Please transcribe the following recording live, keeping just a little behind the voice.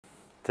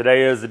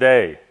Today is the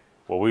day.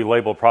 What we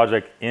label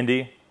Project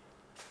INDY,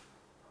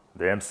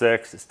 the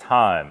M6, it's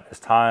time. It's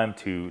time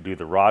to do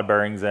the rod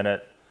bearings in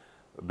it.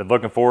 I've been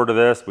looking forward to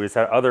this. We just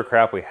had other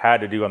crap we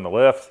had to do on the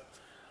lift.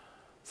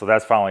 So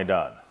that's finally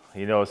done.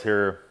 You notice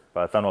here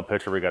by the thumbnail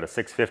picture, we got a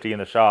 650 in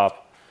the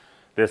shop.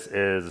 This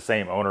is the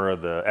same owner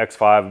of the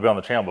X5. We've been on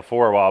the channel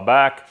before a while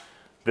back.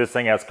 This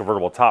thing has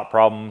convertible top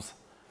problems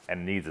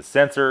and needs a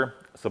sensor.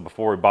 So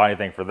before we buy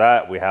anything for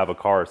that, we have a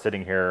car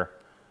sitting here.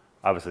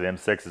 Obviously the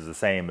M6 is the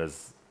same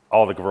as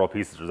all the convertible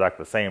pieces are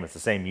exactly the same. It's the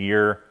same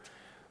year.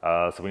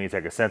 So we need to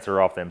take a sensor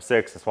off the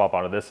M6 and swap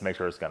onto this to make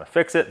sure it's gonna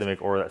fix it. Then we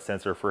can order that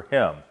sensor for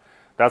him.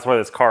 That's why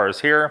this car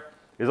is here.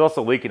 He's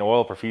also leaking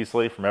oil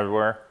profusely from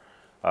everywhere.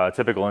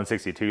 Typical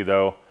N62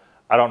 though.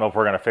 I don't know if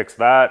we're gonna fix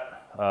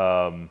that.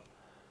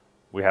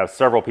 We have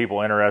several people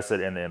interested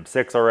in the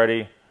M6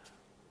 already.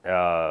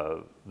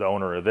 The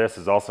owner of this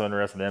is also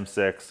interested in the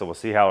M6, so we'll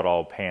see how it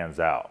all pans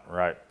out,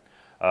 right?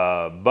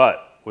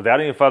 But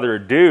without any further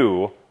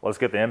ado, let's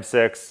get the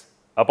M6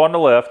 up on the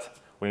lift.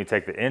 We need to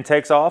take the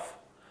intakes off.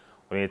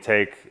 We need to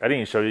take, I didn't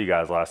even show you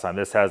guys last time,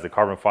 this has the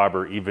carbon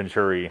fiber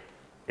E-Venturi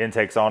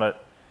intakes on it.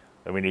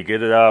 And we need to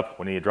get it up,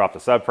 we need to drop the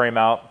subframe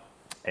out,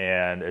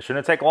 and it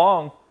shouldn't take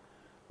long.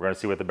 We're gonna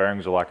see what the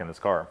bearings are like in this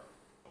car.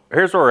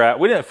 Here's where we're at.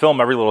 We didn't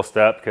film every little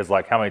step because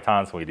like how many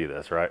times can we do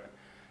this, right?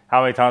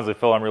 How many times we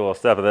film every little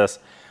step of this?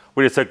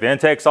 We just took the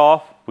intakes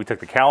off, we took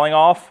the cowling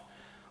off,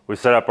 we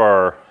set up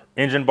our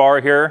engine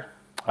bar here,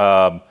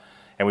 and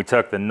we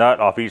took the nut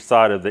off each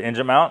side of the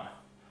engine mount.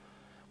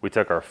 We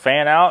took our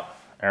fan out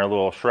and our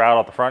little shroud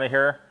off the front of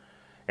here,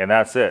 and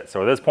that's it.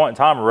 So at this point in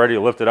time, we're ready to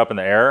lift it up in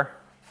the air.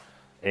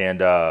 And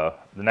the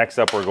next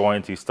step, we're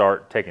going to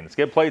start taking the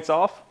skid plates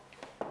off.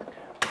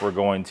 We're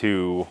going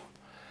to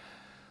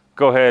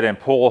go ahead and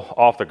pull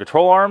off the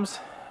control arms.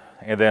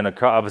 And then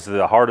obviously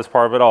the hardest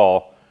part of it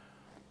all,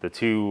 the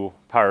two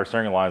power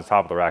steering lines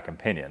top of the rack and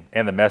pinion,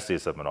 and the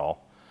messiest of them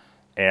all.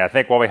 And I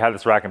think while we have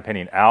this rack and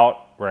pinion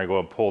out, we're gonna go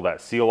and pull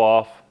that seal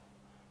off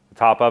the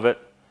top of it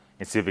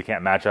and see if we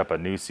can't match up a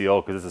new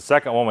seal, because the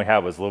second one we had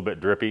was a little bit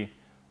drippy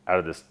out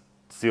of this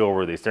seal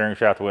where the steering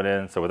shaft went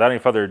in. So without any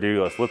further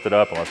ado, let's lift it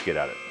up and let's get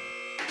at it.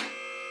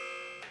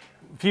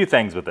 A few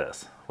things with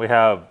this. We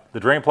have the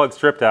drain plug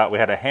stripped out. We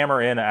had to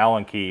hammer in an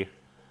Allen key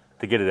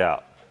to get it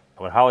out.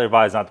 I would highly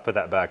advise not to put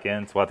that back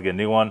in, so we'll have to get a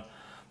new one.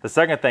 The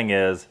second thing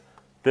is,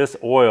 this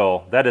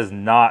oil, that is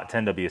not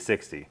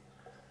 10W60.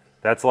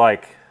 That's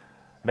like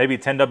maybe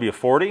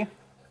 10W40,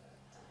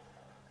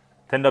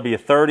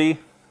 10W30,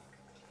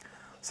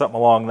 something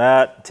along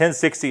that.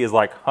 1060 is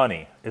like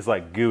honey, is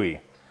like gooey.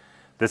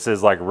 This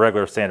is like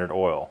regular standard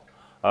oil.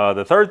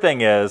 The third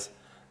thing is,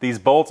 these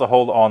bolts that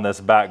hold on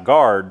this back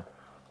guard,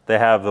 they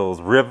have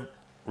those rib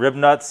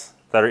nuts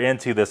that are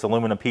into this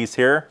aluminum piece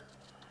here,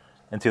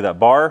 into that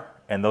bar,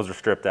 and those are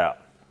stripped out.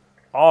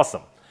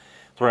 Awesome. So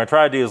what we're gonna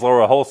try to do is lower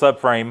a whole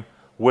subframe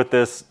with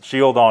this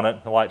shield on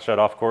it, the light shut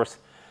off of course,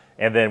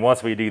 and then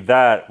once we do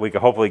that, we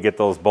can hopefully get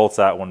those bolts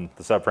out when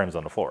the subframe's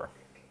on the floor.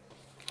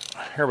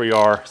 Here we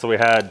are. So we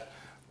had,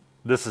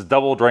 this is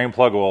double drain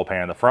plug oil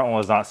pan. The front one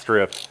was not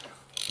stripped.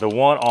 The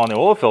one on the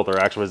oil filter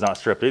actually was not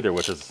stripped either,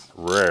 which is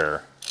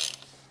rare.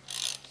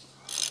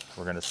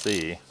 We're gonna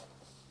see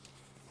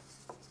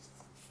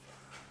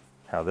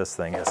how this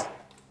thing is.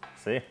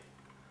 See?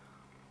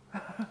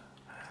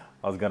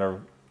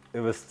 It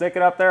was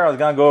sticking up there. I was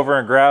gonna go over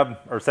and grab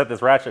or set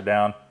this ratchet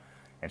down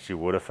and she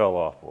would have fell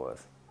off,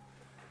 boys.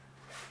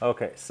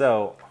 Okay,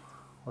 so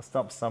let's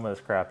dump some of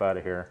this crap out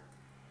of here.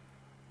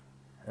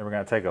 And we're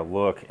gonna take a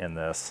look in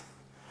this.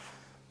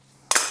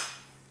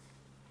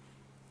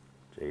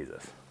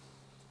 Jesus.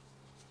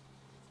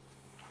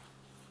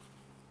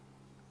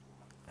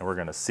 And we're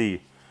gonna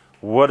see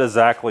what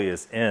exactly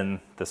is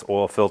in this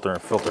oil filter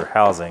and filter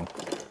housing.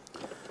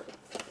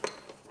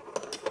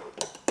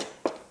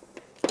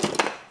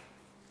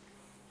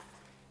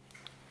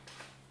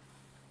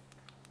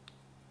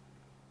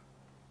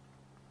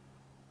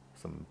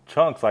 Some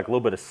chunks, like a little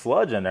bit of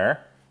sludge in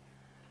there.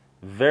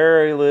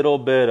 Very little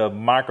bit of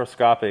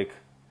microscopic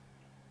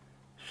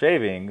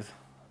shavings,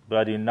 but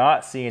I do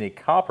not see any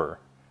copper.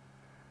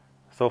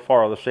 So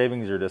far, all the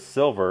shavings are just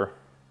silver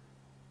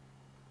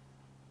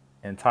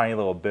and tiny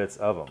little bits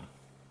of them.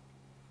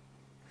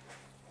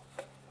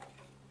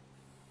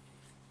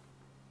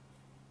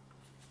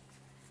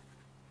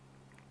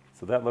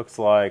 So that looks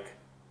like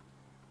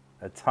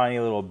a tiny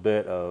little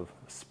bit of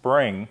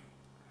spring.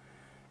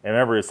 And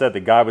remember, it said the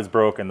guide was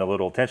broken, the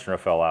little tensioner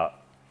fell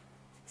out.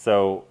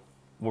 So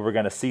what we're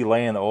gonna see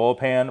laying in the oil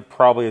pan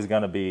probably is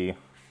gonna be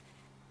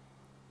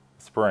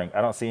spring.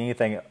 I don't see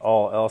anything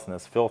all else in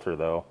this filter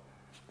though.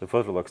 The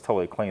filter looks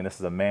totally clean. This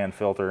is a man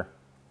filter.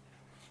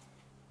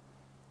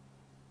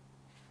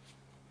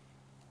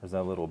 There's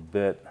that little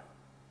bit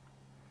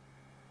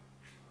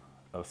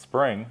of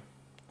spring.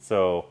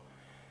 So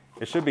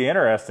it should be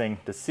interesting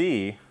to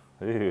see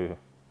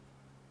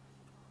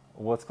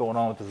what's going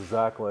on with this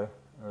exactly.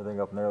 Everything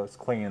up in there looks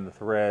clean, the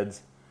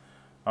threads.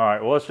 All right,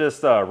 well, let's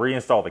just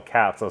reinstall the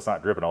cap so it's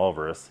not dripping all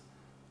over us.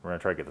 We're gonna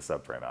try to get the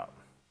subframe out.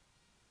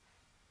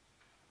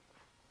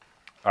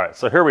 All right,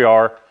 so here we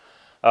are.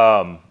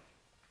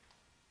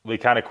 We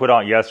kind of quit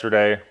on it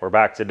yesterday. We're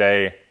back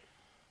today.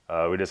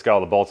 We just got all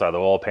the bolts out of the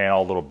oil pan,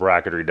 all the little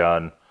bracketry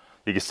done.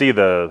 You can see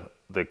the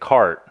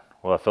cart.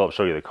 Well, let Philip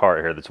show you the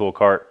cart here, the tool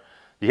cart.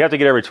 You have to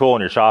get every tool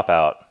in your shop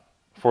out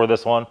for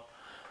this one,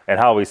 and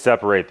how we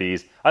separate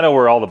these. I know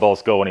where all the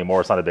bolts go anymore.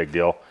 It's not a big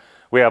deal.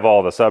 We have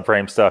all the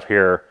subframe stuff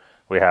here.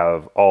 We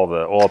have all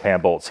the oil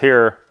pan bolts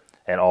here,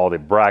 and all the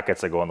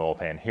brackets that go in the oil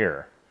pan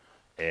here.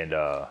 And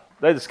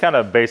that just kind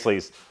of basically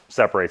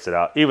separates it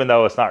out, even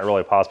though it's not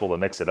really possible to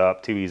mix it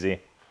up too easy.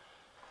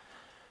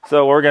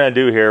 So what we're going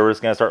to do here, we're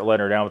just going to start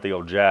letting her down with the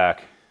old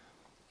jack.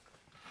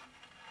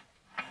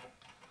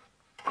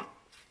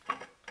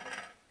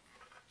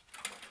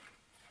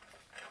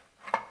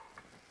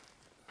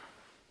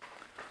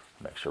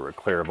 Make sure we're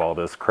clear of all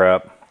this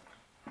crap.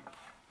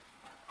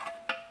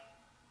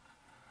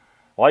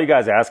 A lot of you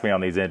guys ask me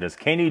on these engines,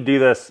 can you do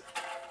this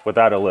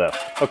without a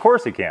lift? Of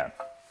course you can.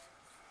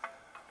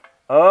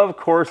 Of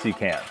course you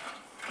can.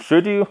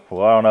 Should you?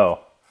 Well, I don't know.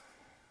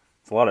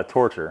 It's a lot of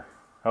torture.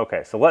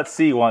 Okay, so let's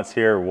see once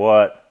here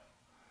what,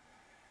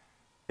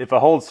 if it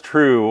holds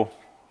true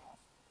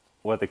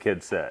what the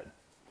kid said.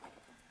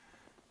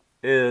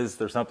 Is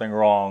there something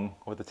wrong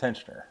with the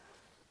tensioner?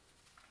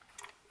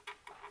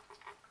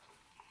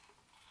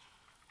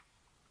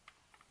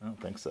 I don't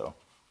think so.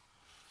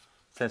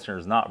 Tensioner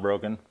is not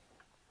broken.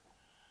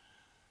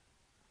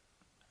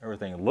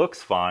 Everything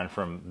looks fine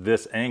from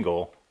this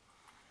angle.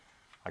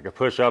 I could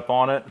push up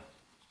on it.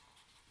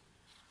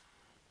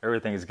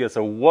 Everything is good.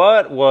 So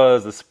what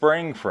was the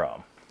spring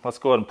from? Let's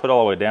go ahead and put it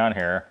all the way down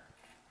here.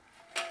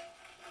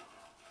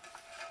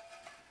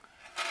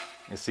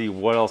 And see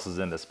what else is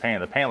in this pan.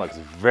 The pan looks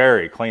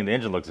very clean. The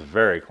engine looks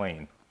very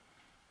clean.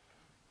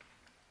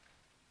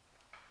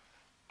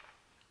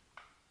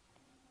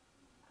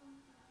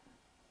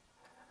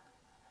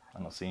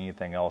 I don't see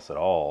anything else at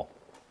all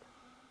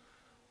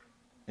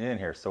in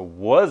here. So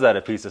was that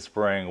a piece of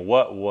spring?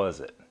 What was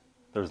it?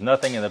 There's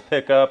nothing in the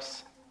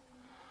pickups.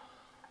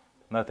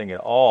 Nothing at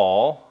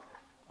all.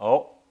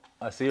 Oh,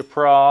 I see a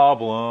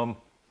problem.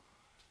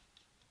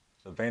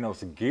 The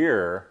Vanos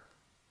gear.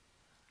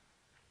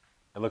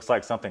 It looks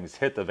like something's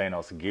hit the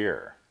Vanos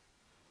gear.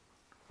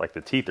 Like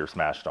the teeth are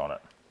smashed on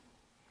it.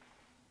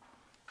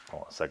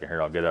 Hold on a second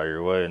here, I'll get out of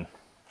your way and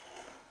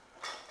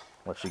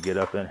let you get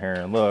up in here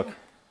and look.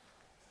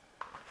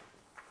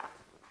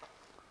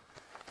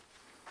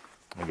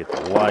 Let me get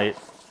the light.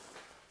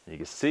 You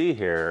can see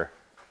here,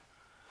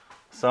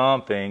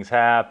 something's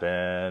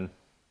happened.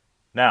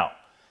 Now,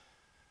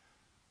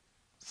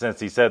 since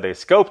he said they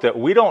scoped it,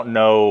 we don't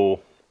know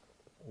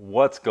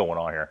what's going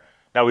on here.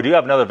 Now, we do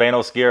have another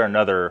Vanos gear,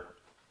 another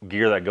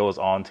gear that goes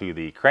onto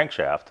the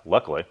crankshaft,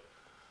 luckily.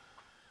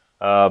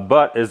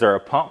 But is there a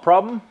pump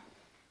problem?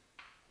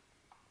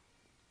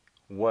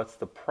 What's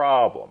the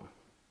problem?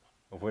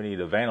 If we need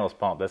a Vanos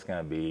pump, that's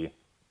going to be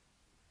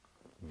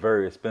a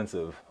very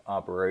expensive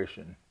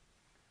operation.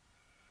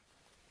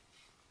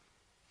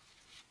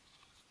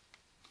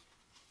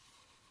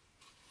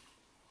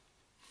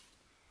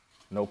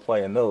 No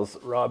play in those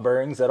rod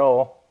bearings at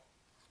all.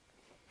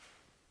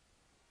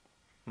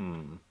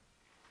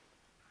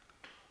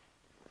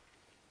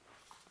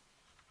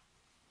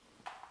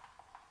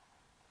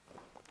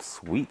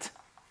 Sweet.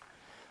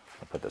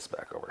 I'll put this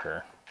back over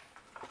here.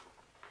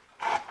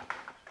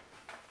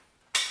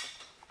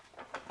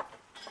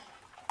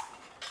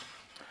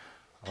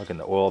 Look in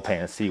the oil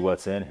pan and see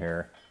what's in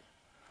here.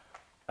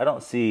 I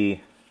don't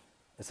see,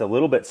 it's a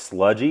little bit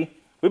sludgy.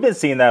 We've been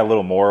seeing that a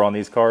little more on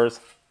these cars.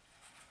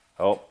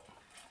 Oh.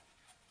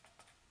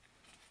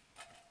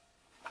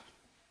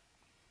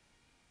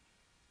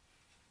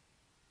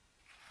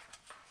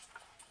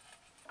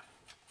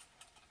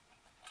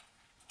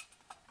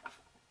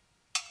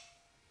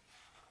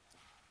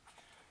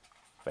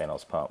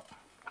 Vanos pump.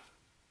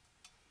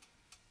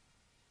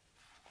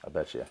 I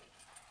bet you.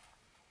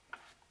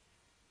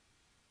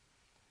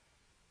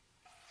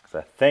 Because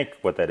I think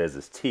what that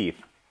is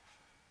teeth.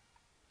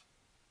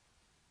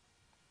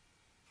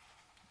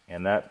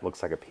 And that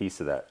looks like a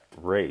piece of that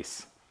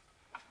race.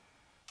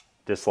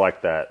 Just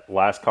like that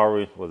last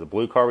car, was a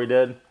blue car we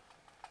did.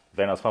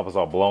 Vanos pump was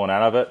all blown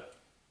out of it.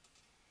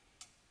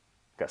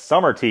 Got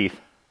summer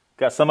teeth.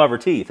 Got some of her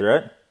teeth,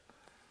 right?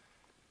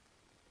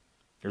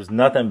 There's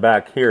nothing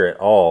back here at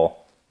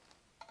all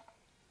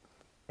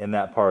in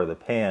that part of the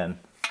pan.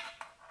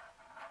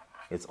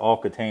 It's all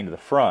contained to the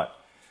front.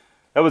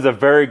 That was a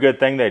very good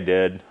thing they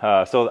did.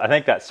 So I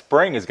think that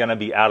spring is going to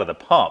be out of the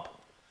pump.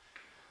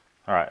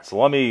 All right, so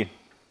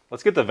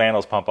let's get the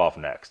Vanos pump off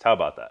next. How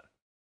about that?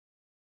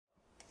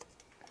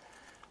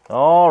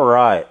 All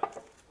right.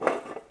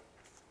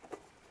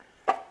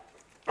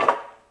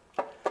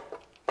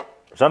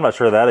 So I'm not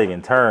sure that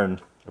even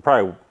turned. It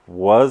probably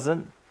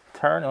wasn't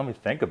turn. Let me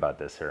think about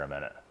this here a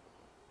minute.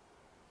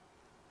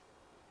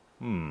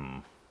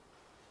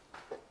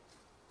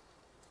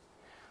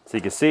 So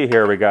you can see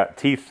here we got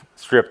teeth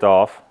stripped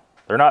off.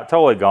 They're not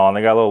totally gone.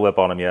 They got a little lip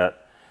on them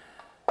yet.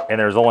 And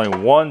there's only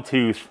one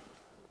tooth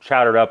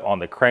shattered up on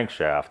the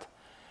crankshaft.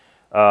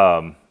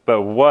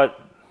 But what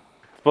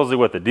supposedly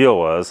what the deal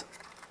was,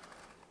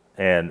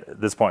 and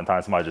at this point in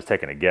time, somebody just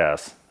taking a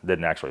guess,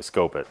 didn't actually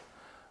scope it.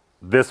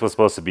 This was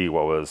supposed to be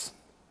what was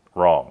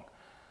wrong.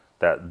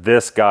 That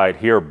this guide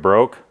here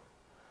broke,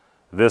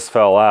 this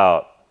fell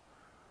out,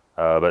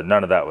 but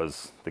none of that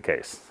was the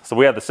case. So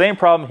we have the same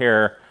problem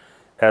here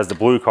as the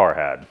blue car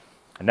had.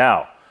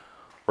 Now,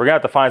 we're gonna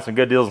have to find some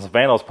good deals on some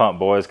Vanos pump,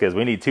 boys, because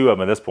we need 2 of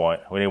them at this point.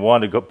 We need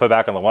one to go put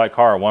back on the white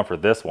car and one for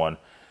this one.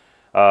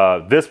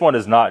 This one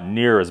is not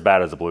near as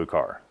bad as the blue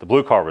car. The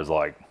blue car was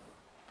like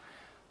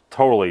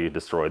totally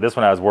destroyed. This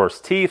one has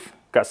worse teeth,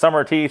 got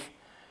summer teeth,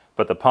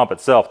 but the pump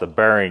itself, the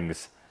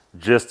bearings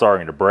just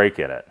starting to break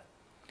in it.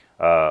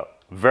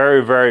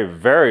 Very, very,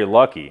 very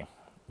lucky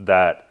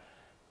that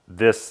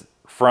this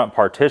front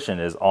partition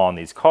is on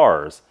these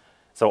cars,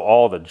 so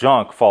all the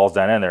junk falls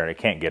down in there and it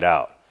can't get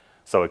out.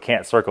 So it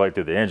can't circulate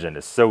through the engine.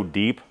 It's so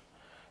deep,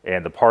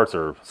 and the parts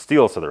are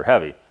steel, so they're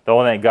heavy. The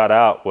only thing that got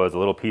out was a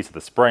little piece of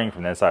the spring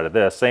from the inside of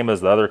this, same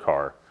as the other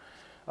car.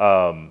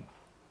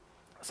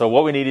 So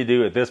what we need to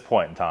do at this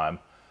point in time,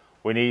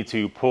 we need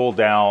to pull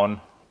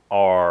down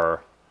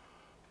our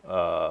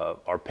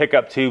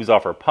pickup tubes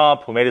off our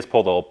pump. We may just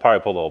probably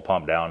pull the whole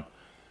pump down,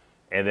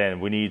 and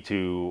then we need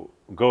to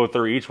go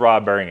through each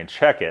rod bearing and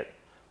check it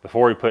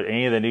before we put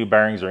any of the new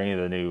bearings or any of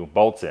the new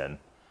bolts in.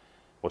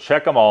 We'll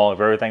check them all. If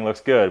everything looks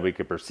good, we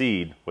could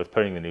proceed with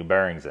putting the new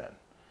bearings in.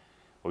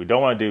 What we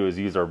don't want to do is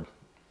use our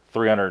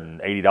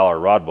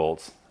 $380 rod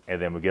bolts,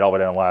 and then we get all the way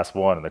down to the last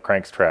one and the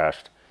crank's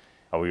trashed,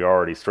 and we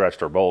already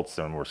stretched our bolts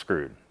and we're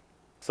screwed.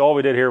 So all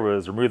we did here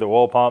was remove the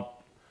oil pump,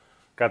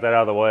 got that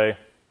out of the way,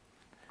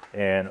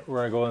 and we're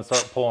gonna go and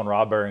start pulling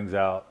rod bearings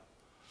out,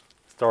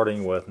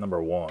 starting with number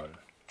 1.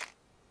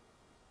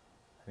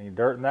 Any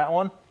dirt in that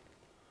one?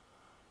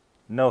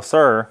 No,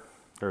 sir,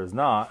 there is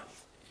not.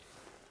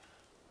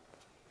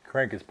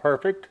 Crank is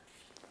perfect.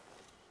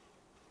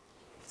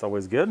 It's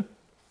always good.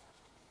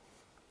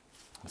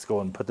 Let's go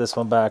ahead and put this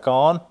one back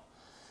on.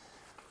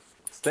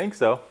 Stinks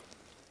though.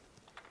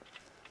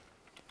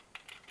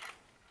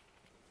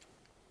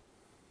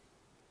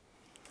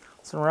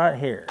 So right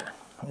here,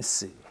 let's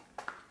see.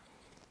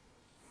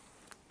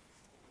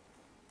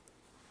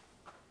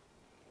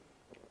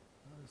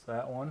 There's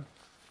that one.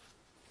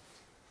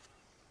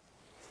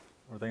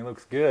 Everything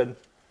looks good.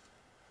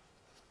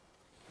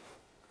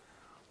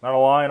 Not a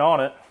line on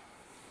it.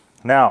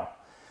 Now,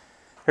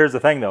 here's the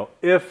thing though.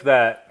 If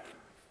that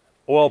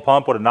oil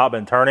pump would have not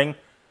been turning,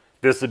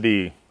 this would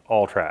be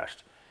all trashed.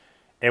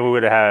 And we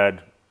would have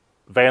had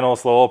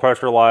Vanos low oil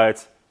pressure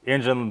lights,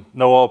 engine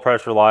no oil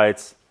pressure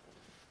lights,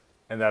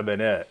 and that'd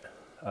been it.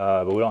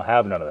 But we don't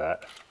have none of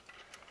that.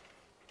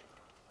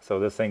 So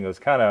this thing was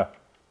kind of,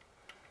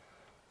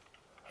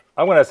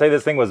 I'm gonna say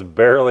this thing was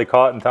barely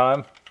caught in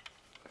time.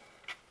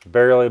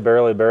 Barely,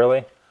 barely,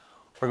 barely.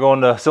 We're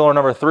going to cylinder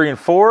number 3 and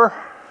 4.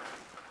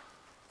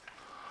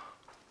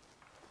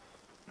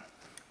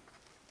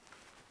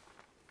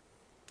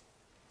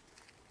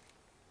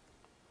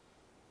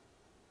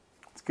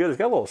 It's good. It's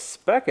got a little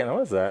speck in it.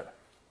 What is that?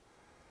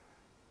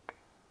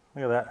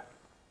 Look at that.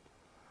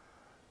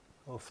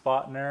 Little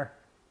spot in there.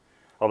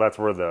 Oh, that's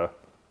where the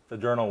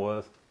journal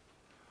was.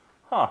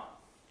 Huh.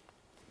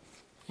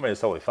 I mean,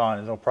 it's totally fine.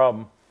 There's no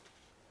problem.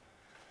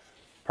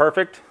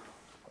 Perfect.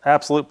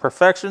 Absolute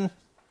perfection.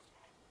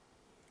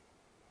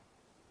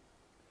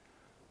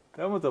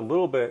 That was a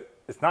little bit,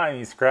 it's not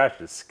any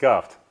scratched, it's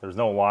scuffed. There's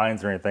no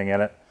lines or anything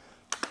in it.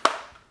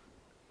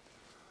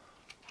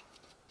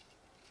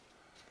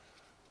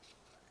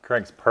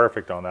 Crank's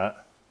perfect on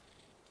that.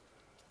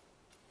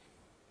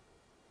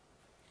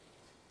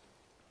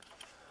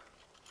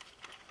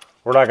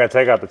 We're not going to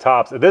take out the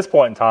tops. At this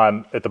point in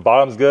time, if the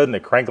bottom's good and the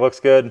crank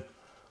looks good,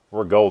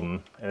 we're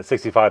golden. And at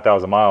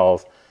 65,000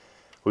 miles,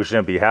 we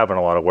shouldn't be having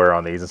a lot of wear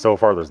on these. And so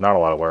far, there's not a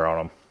lot of wear on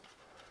them.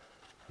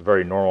 A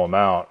very normal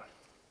amount.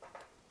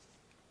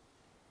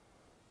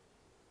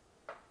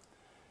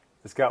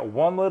 It's got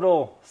one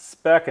little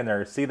speck in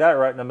there. See that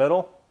right in the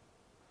middle?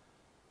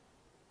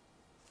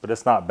 But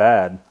it's not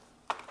bad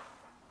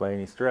by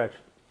any stretch.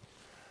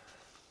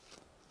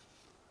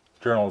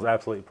 Journal is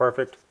absolutely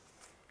perfect.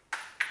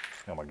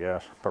 Oh my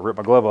gosh, if I rip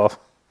my glove off.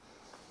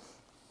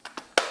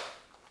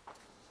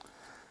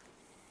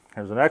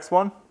 Here's the next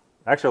one.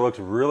 Actually, it looks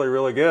really,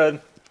 really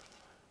good.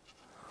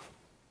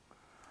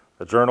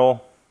 The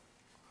journal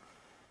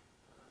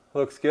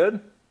looks good.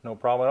 No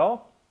problem at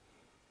all.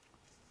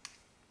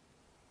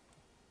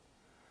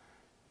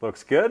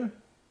 Looks good.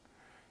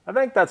 I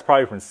think that's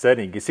probably from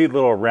setting. You can see the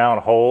little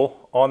round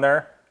hole on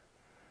there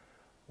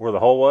where the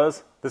hole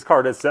was. This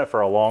car did set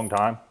for a long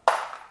time.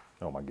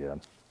 Oh my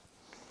God.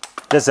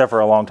 Did set for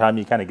a long time.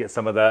 You kind of get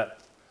some of that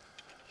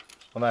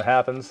when that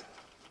happens.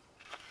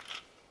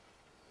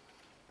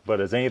 But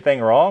is anything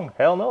wrong?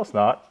 Hell no, it's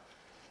not.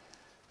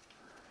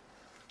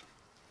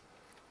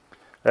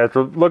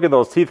 After looking at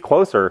those teeth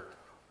closer,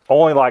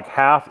 only like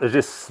half, it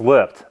just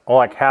slipped.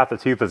 Only like half the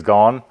tooth is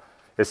gone.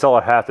 It's still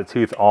like half the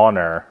tooth on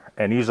there.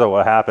 And usually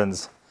what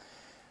happens,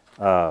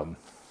 once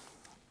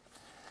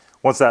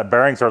that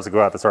bearing starts to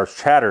go out, that starts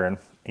chattering,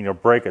 and you'll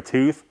break a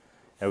tooth,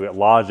 and we get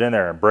lodged in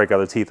there and break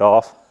other teeth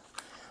off.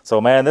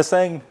 So man, this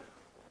thing,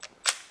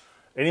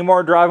 any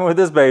more driving with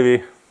this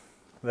baby,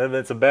 then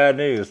it's some bad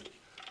news.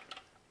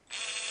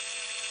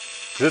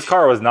 This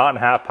car was not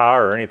in half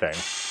power or anything.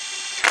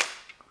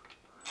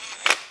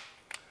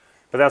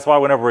 But that's why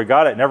whenever we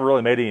got it, it never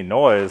really made any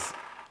noise.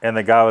 And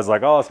the guy was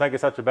like, oh, it's making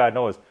such a bad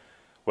noise.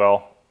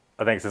 Well,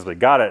 I think since we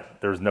got it,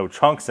 there's no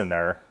chunks in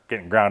there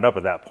getting ground up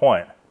at that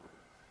point.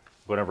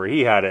 Whenever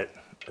he had it,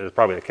 it was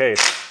probably the case.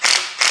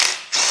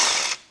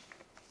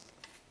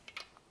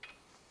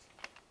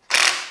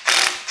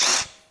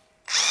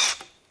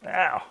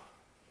 Ow.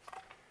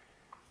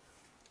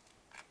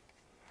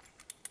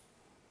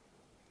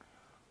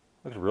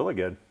 Looks really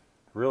good.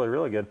 Really,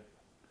 really good.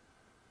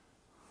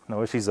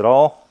 No issues at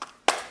all.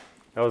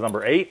 That was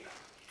number 8.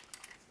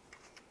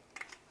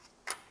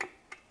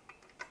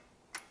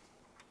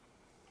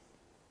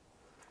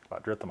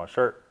 About dripped on my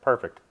shirt.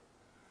 Perfect.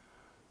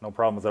 No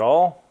problems at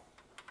all.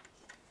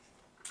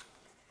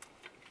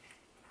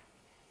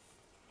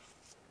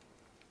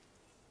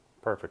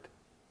 Perfect.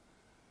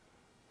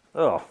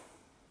 Oh.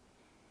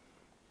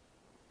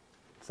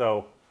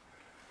 So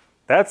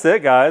that's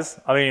it, guys.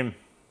 I mean,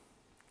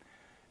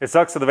 it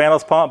sucks to the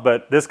Vanos pump,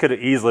 but this could have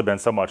easily been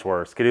so much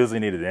worse. Could easily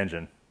needed an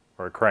engine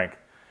or a crank.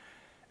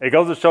 It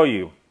goes to show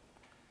you,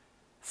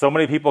 so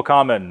many people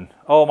commenting,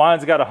 oh,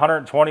 mine's got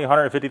 120,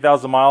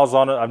 150,000 miles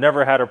on it. I've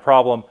never had a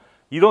problem.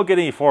 You don't get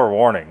any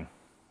forewarning.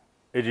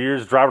 You're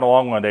just driving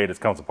along one day and it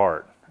comes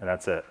apart, and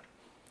that's it.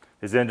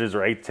 These engines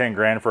are 8 to 10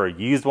 grand for a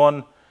used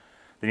one.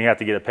 Then you have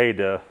to get it paid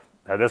to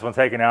have this one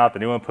taken out, the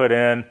new one put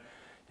in.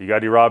 You got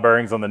to do rod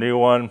bearings on the new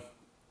one.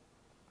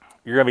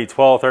 You're going to be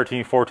 12,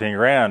 13, 14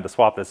 grand to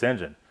swap this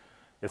engine.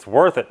 It's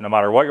worth it no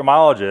matter what your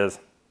mileage is.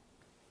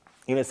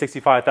 Even at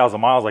 65,000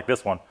 miles like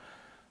this one,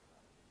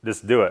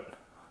 just do it.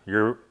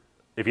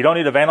 If you don't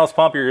need a Vanos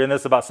pump, you're in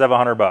this about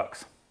 700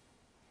 bucks.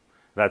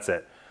 That's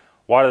it.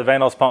 Why did the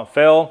Vanos pump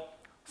fail?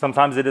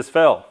 Sometimes it just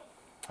fell.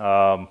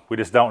 We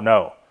just don't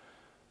know.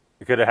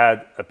 You could have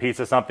had a piece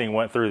of something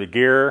went through the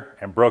gear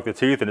and broke the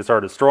tooth and it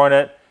started destroying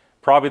it.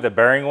 Probably the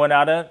bearing went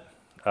out in it.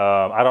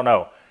 I don't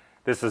know.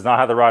 This does not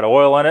have the right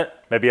oil in it.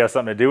 Maybe it has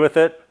something to do with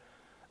it.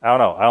 I don't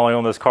know. I only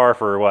own this car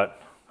for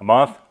what, a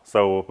month?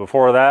 So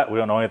before that, we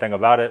don't know anything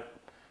about it.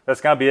 That's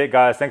going to be it,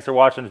 guys. Thanks for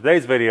watching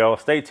today's video.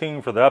 Stay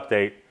tuned for the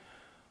update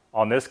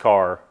on this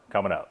car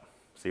coming up.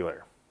 See you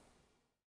later.